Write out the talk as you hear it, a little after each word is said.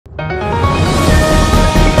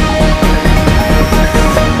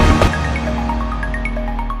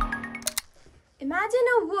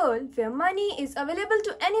where money is available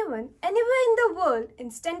to anyone, anywhere in the world,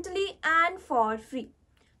 instantly and for free.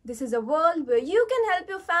 This is a world where you can help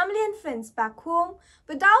your family and friends back home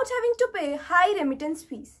without having to pay high remittance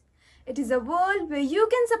fees. It is a world where you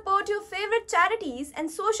can support your favorite charities and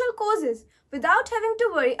social causes without having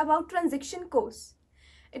to worry about transaction costs.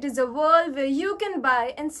 It is a world where you can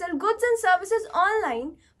buy and sell goods and services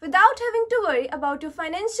online without having to worry about your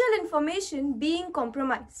financial information being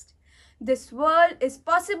compromised. This world is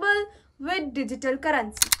possible with digital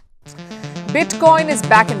currency. Bitcoin is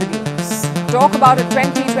back in the news. Talk about a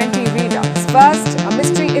 2020 redux. First, a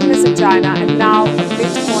mystery illness in China, and now a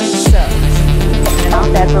Bitcoin surge. In an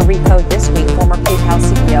op-ed for Recode this week, former PayPal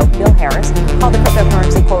CEO Bill Harris called the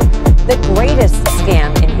cryptocurrency, quote, the greatest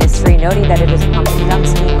scam in history, noting that it is a pump-and-dump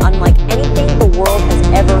scheme unlike anything the world has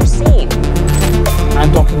ever seen.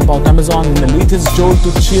 I'm talking about Amazon in the latest jolt to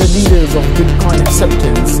cheerleaders of Bitcoin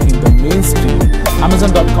acceptance in the mainstream.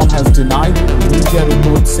 Amazon.com has denied media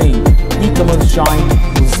reports saying e-commerce giant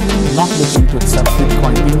was not looking to accept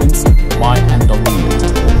Bitcoin payments by end of the year.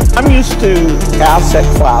 I'm used to asset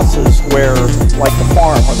classes where, like a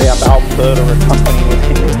farm, where they have output or a company with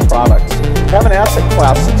unique products. To have an asset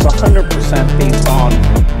class that's 100% based on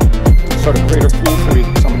sort of greater fool theory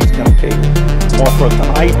that somebody's going to pay more for it than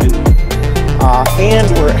I do, and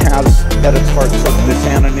where it has at its heart sort of this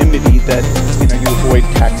anonymity that you avoid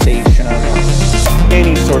taxation or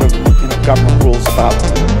any sort of government rules about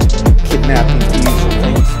kidnapping fees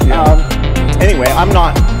and things. Anyway, I'm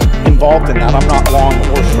not involved in that. I'm not long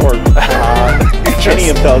or short any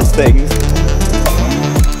of those things.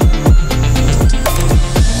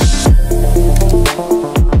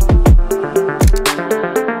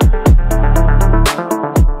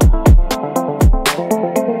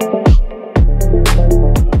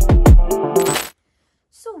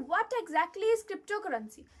 So what exactly is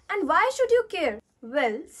cryptocurrency and why should you care?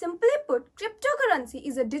 Well, simply put, cryptocurrency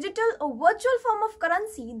is a digital or virtual form of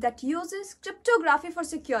currency that uses cryptography for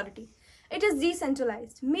security. It is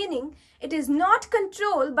decentralized, meaning it is not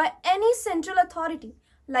controlled by any central authority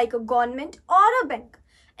like a government or a bank.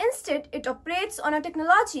 Instead, it operates on a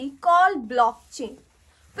technology called blockchain.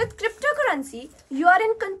 With cryptocurrency, you are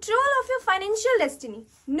in control of your financial destiny.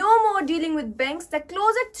 No more dealing with banks that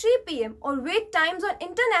close at 3 p.m. or wait times on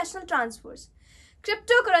international transfers.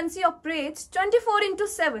 Cryptocurrency operates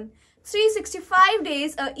 24/7, 365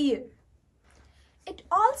 days a year. It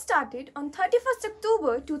all started on 31st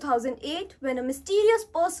October 2008 when a mysterious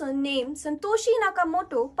person named Satoshi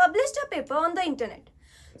Nakamoto published a paper on the internet.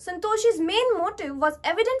 Satoshi's main motive was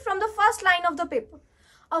evident from the first line of the paper.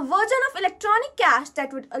 A version of electronic cash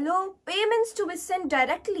that would allow payments to be sent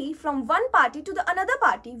directly from one party to the another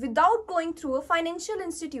party without going through a financial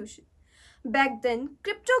institution. Back then,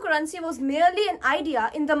 cryptocurrency was merely an idea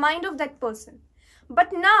in the mind of that person.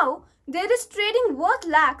 But now, there is trading worth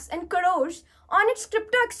lakhs and crores on its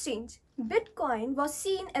crypto exchange. Bitcoin was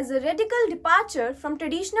seen as a radical departure from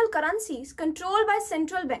traditional currencies controlled by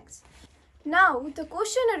central banks. Now, the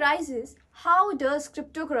question arises, how does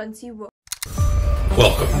cryptocurrency work?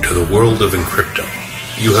 Welcome to the world of Encrypto.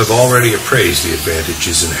 You have already appraised the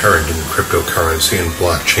advantages inherent in cryptocurrency and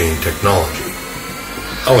blockchain technology.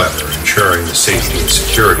 However, ensuring the safety and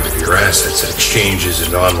security of your assets at exchanges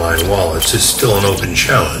and online wallets is still an open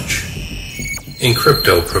challenge.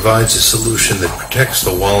 Encrypto provides a solution that protects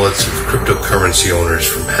the wallets of cryptocurrency owners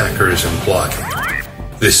from hackers and blocking.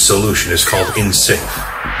 This solution is called InSafe.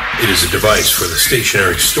 It is a device for the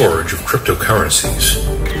stationary storage of cryptocurrencies.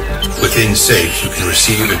 With InSafe, you can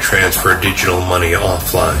receive and transfer digital money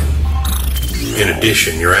offline. In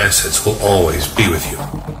addition, your assets will always be with you.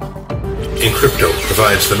 Encrypto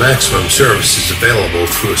provides the maximum services available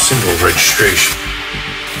through a single registration.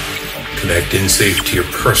 Connect InSafe to your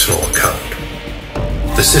personal account.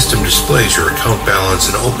 The system displays your account balance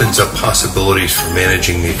and opens up possibilities for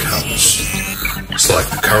managing the accounts. Select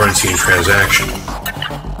the currency and transaction.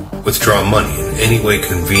 Withdraw money in any way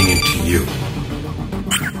convenient to you.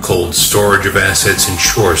 Cold storage of assets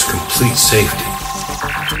ensures complete safety.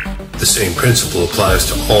 The same principle applies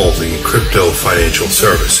to all the crypto financial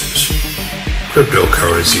services.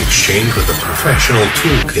 Cryptocurrency exchange with a professional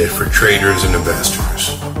toolkit for traders and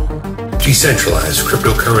investors. Decentralized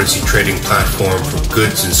cryptocurrency trading platform for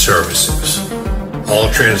goods and services. All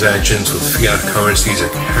transactions with fiat currencies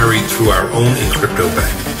are carried through our own Encrypto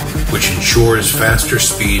bank, which ensures faster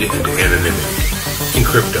speed and anonymity.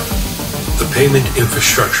 Encrypto, the payment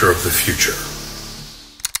infrastructure of the future.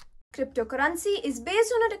 Cryptocurrency is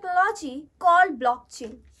based on a technology called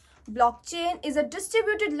blockchain. Blockchain is a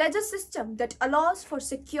distributed ledger system that allows for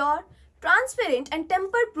secure, transparent, and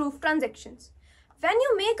tamper-proof transactions. When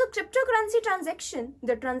you make a cryptocurrency transaction,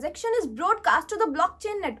 the transaction is broadcast to the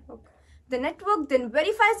blockchain network. The network then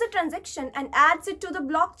verifies the transaction and adds it to the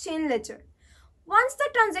blockchain ledger. Once the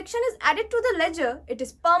transaction is added to the ledger, it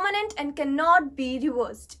is permanent and cannot be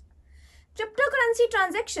reversed. Cryptocurrency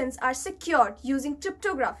transactions are secured using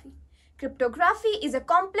cryptography. Cryptography is a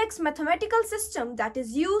complex mathematical system that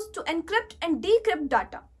is used to encrypt and decrypt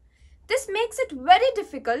data. This makes it very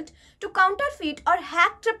difficult to counterfeit or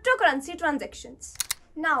hack cryptocurrency transactions.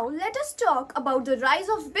 Now let us talk about the rise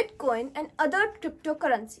of Bitcoin and other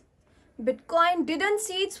cryptocurrency. Bitcoin didn't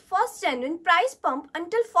see its first genuine price pump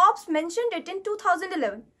until Forbes mentioned it in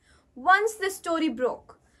 2011. Once the story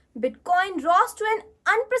broke, Bitcoin rose to an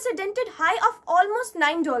unprecedented high of almost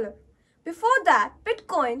 $9. Before that,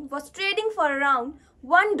 Bitcoin was trading for around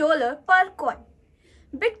 $1 per coin.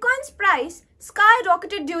 Bitcoin's price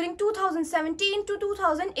skyrocketed during 2017 to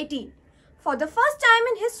 2018. For the first time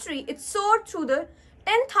in history, it soared through the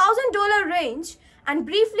 $10,000 range and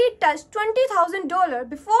briefly touched $20,000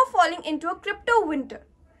 before falling into a crypto winter.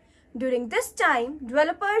 During this time,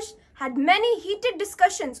 developers had many heated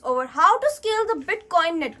discussions over how to scale the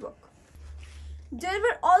Bitcoin network. There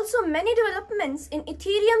were also many developments in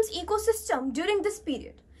Ethereum's ecosystem during this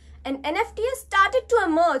period, and NFTs started to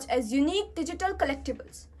emerge as unique digital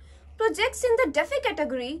collectibles. Projects in the DeFi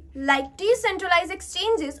category, like decentralized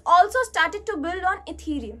exchanges, also started to build on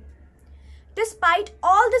Ethereum. Despite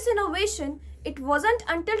all this innovation, it wasn't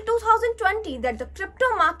until 2020 that the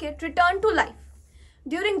crypto market returned to life.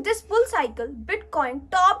 During this bull cycle, Bitcoin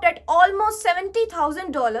topped at almost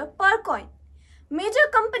 $70,000 per coin. Major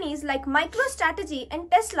companies like MicroStrategy and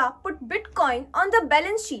Tesla put Bitcoin on the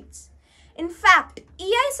balance sheets. In fact,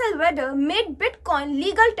 El Salvador made Bitcoin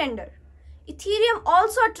legal tender. Ethereum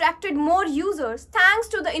also attracted more users thanks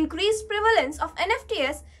to the increased prevalence of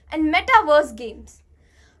NFTs and metaverse games.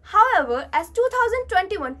 However, as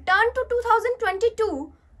 2021 turned to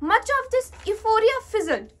 2022, much of this euphoria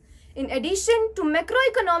fizzled. In addition to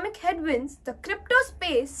macroeconomic headwinds, the crypto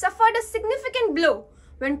space suffered a significant blow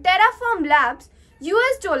when Terraform Labs'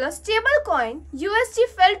 US dollar stablecoin USD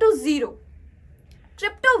fell to zero.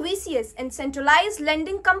 Crypto VCs and centralized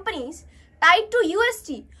lending companies tied to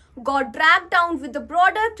USD got dragged down with the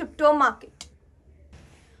broader crypto market.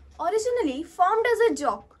 Originally formed as a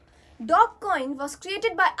joke, Dogecoin was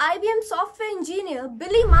created by IBM software engineer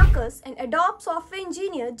Billy Marcus and Adobe software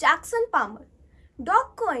engineer Jackson Palmer.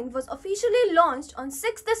 Dogecoin was officially launched on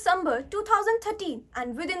 6 December 2013,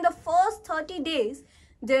 and within the first 30 days,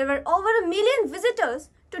 there were over 1 million visitors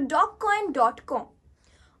to Dogecoin.com.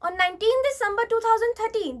 On 19 December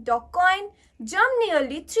 2013, Dogecoin jumped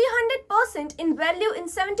nearly 300% in value in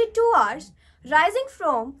 72 hours, rising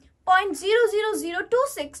from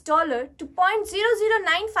 $0.00026 to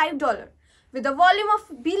 $0.0095, with a volume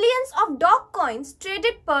of billions of Dogecoins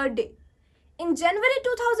traded per day. In January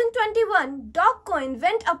 2021, Dogecoin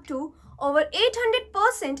went up to over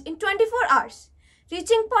 800% in 24 hours,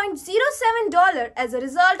 reaching $0.07 as a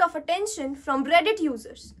result of attention from Reddit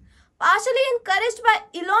users, partially encouraged by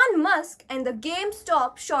Elon Musk and the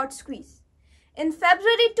GameStop short squeeze. In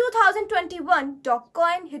February 2021,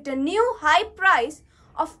 Dogecoin hit a new high price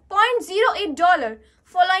of $0.08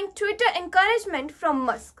 following Twitter encouragement from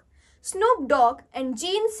Musk, Snoop Dogg, and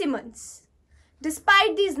Gene Simmons.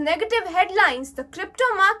 Despite these negative headlines, the crypto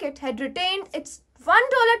market had retained its $1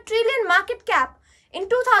 trillion market cap in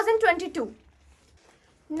 2022.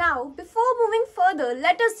 Now, before moving further,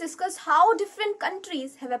 let us discuss how different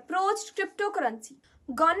countries have approached cryptocurrency.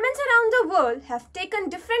 Governments around the world have taken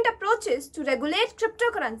different approaches to regulate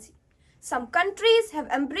cryptocurrency. Some countries have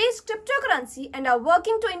embraced cryptocurrency and are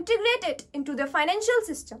working to integrate it into their financial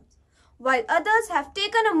systems, while others have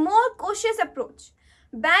taken a more cautious approach,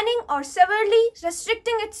 banning or severely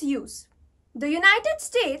restricting its use. The United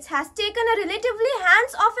States has taken a relatively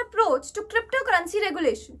hands-off approach to cryptocurrency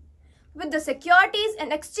regulation, with the Securities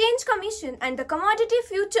and Exchange Commission and the Commodity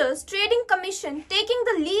Futures Trading Commission taking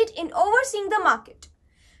the lead in overseeing the market.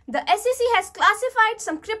 The SEC has classified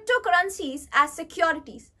some cryptocurrencies as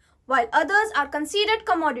securities, while others are considered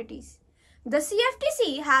commodities. The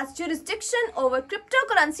CFTC has jurisdiction over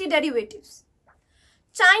cryptocurrency derivatives.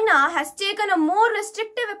 China has taken a more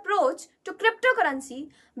restrictive approach to cryptocurrency,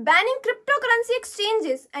 banning cryptocurrency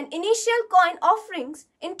exchanges and initial coin offerings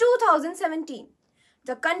in 2017.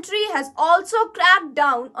 The country has also cracked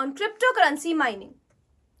down on cryptocurrency mining.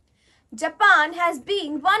 Japan has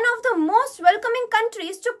been one of the most welcoming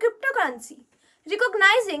countries to cryptocurrency,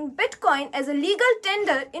 recognizing Bitcoin as a legal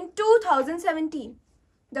tender in 2017.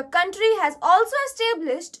 The country has also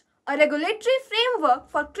established a regulatory framework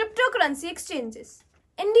for cryptocurrency exchanges.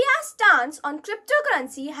 India's stance on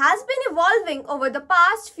cryptocurrency has been evolving over the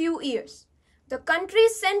past few years. The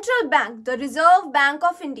country's central bank, the Reserve Bank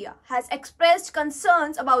of India, has expressed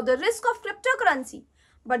concerns about the risk of cryptocurrency,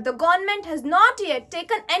 but the government has not yet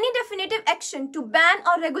taken any definitive action to ban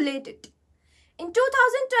or regulate it. In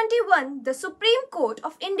 2021, the Supreme Court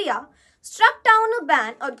of India struck down a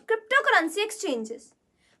ban on cryptocurrency exchanges,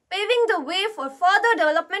 paving the way for further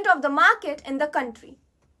development of the market in the country.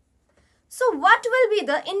 So what will be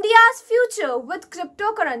the India's future with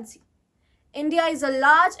cryptocurrency? India is a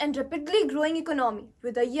large and rapidly growing economy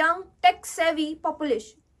with a young, tech-savvy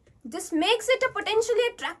population. This makes it a potentially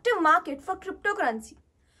attractive market for cryptocurrency.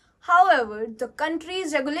 However, the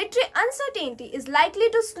country's regulatory uncertainty is likely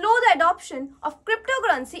to slow the adoption of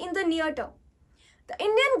cryptocurrency in the near term. The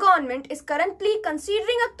Indian government is currently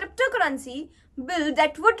considering a cryptocurrency bill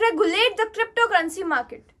that would regulate the cryptocurrency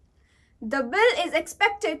market. The bill is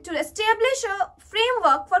expected to establish a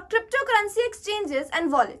framework for cryptocurrency exchanges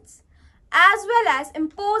and wallets, as well as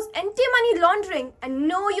impose anti-money laundering and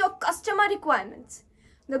know your customer requirements.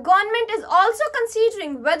 The government is also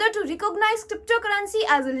considering whether to recognize cryptocurrency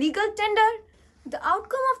as a legal tender. The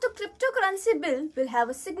outcome of the cryptocurrency bill will have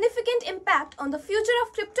a significant impact on the future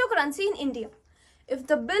of cryptocurrency in India. If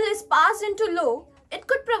the bill is passed into law, it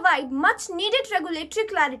could provide much needed regulatory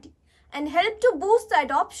clarity and help to boost the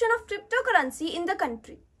adoption of cryptocurrency in the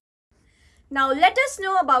country. Now let us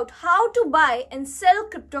know about how to buy and sell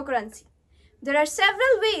cryptocurrency. There are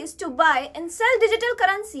several ways to buy and sell digital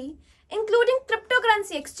currency, including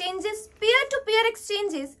cryptocurrency exchanges, peer-to-peer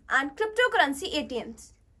exchanges, and cryptocurrency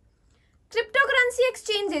ATMs. Cryptocurrency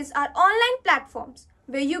exchanges are online platforms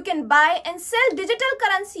where you can buy and sell digital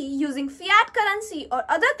currency using fiat currency or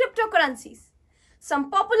other cryptocurrencies.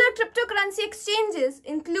 Some popular cryptocurrency exchanges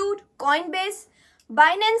include Coinbase,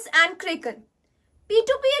 Binance, and Kraken.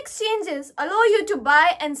 P2P exchanges allow you to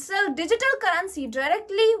buy and sell digital currency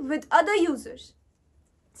directly with other users.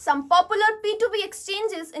 Some popular P2P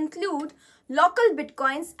exchanges include Local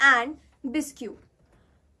Bitcoins and Bisq.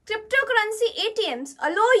 Cryptocurrency ATMs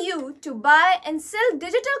allow you to buy and sell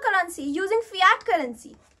digital currency using fiat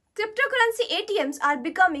currency. Cryptocurrency ATMs are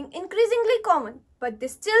becoming increasingly common, but they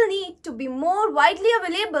still need to be more widely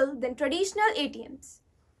available than traditional ATMs.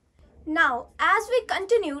 Now, as we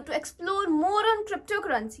continue to explore more on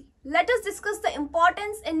cryptocurrency, let us discuss the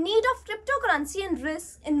importance and need of cryptocurrency and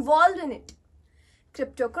risks involved in it.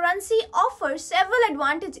 Cryptocurrency offers several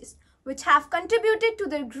advantages which have contributed to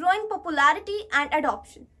their growing popularity and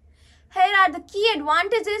adoption. Here are the key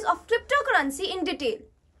advantages of cryptocurrency in detail.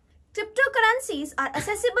 Cryptocurrencies are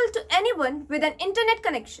accessible to anyone with an internet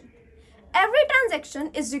connection. Every transaction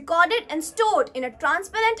is recorded and stored in a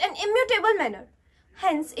transparent and immutable manner.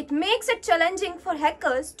 Hence, it makes it challenging for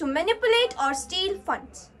hackers to manipulate or steal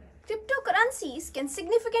funds. Cryptocurrencies can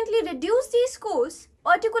significantly reduce these costs,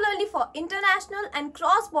 particularly for international and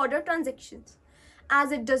cross-border transactions,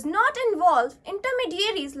 as it does not involve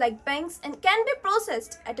intermediaries like banks and can be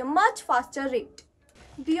processed at a much faster rate.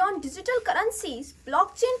 Beyond digital currencies,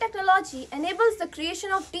 blockchain technology enables the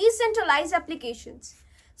creation of decentralized applications,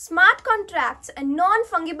 smart contracts, and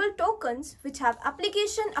non-fungible tokens which have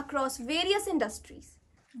application across various industries.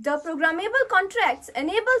 The programmable contracts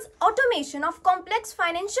enables automation of complex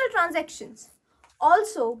financial transactions.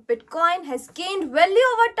 Also, Bitcoin has gained value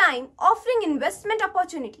over time, offering investment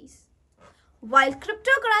opportunities. While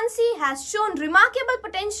cryptocurrency has shown remarkable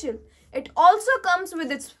potential, it also comes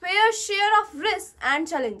with its fair share of risks and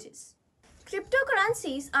challenges.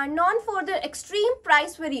 Cryptocurrencies are known for their extreme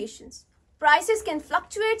price variations. Prices can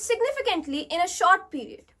fluctuate significantly in a short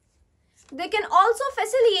period. They can also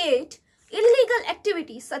facilitate illegal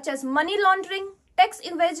activities such as money laundering, tax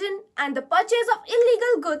evasion, and the purchase of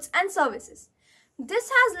illegal goods and services.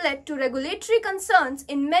 This has led to regulatory concerns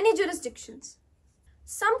in many jurisdictions.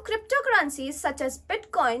 Some cryptocurrencies such as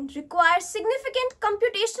Bitcoin require significant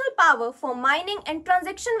computational power for mining and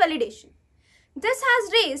transaction validation. This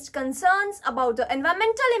has raised concerns about the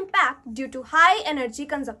environmental impact due to high energy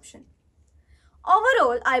consumption.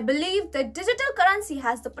 Overall, I believe that digital currency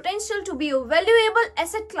has the potential to be a valuable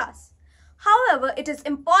asset class. However, it is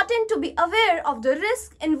important to be aware of the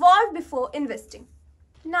risk involved before investing.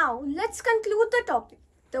 Now, let's conclude the topic.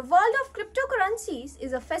 The world of cryptocurrencies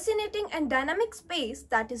is a fascinating and dynamic space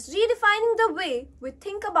that is redefining the way we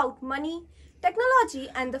think about money, technology,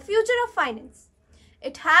 and the future of finance.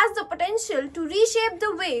 It has the potential to reshape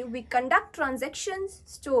the way we conduct transactions,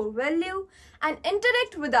 store value, and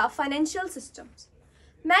interact with our financial systems.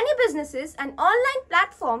 Many businesses and online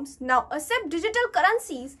platforms now accept digital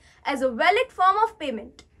currencies as a valid form of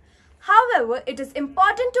payment. However, it is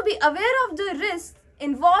important to be aware of the risks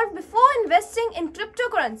involved before investing investing in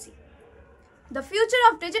cryptocurrency. The future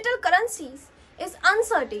of digital currencies is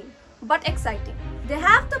uncertain but exciting. They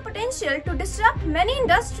have the potential to disrupt many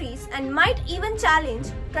industries and might even challenge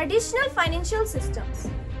traditional financial systems.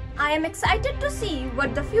 I am excited to see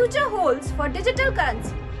what the future holds for digital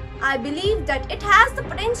currency. I believe that it has the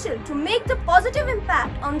potential to make the positive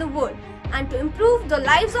impact on the world and to improve the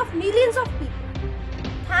lives of millions of people.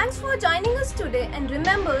 Thanks for joining us today, and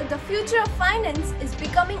remember, the future of finance is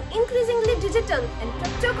becoming increasingly digital and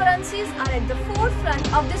cryptocurrencies are at the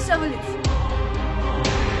forefront of this revolution.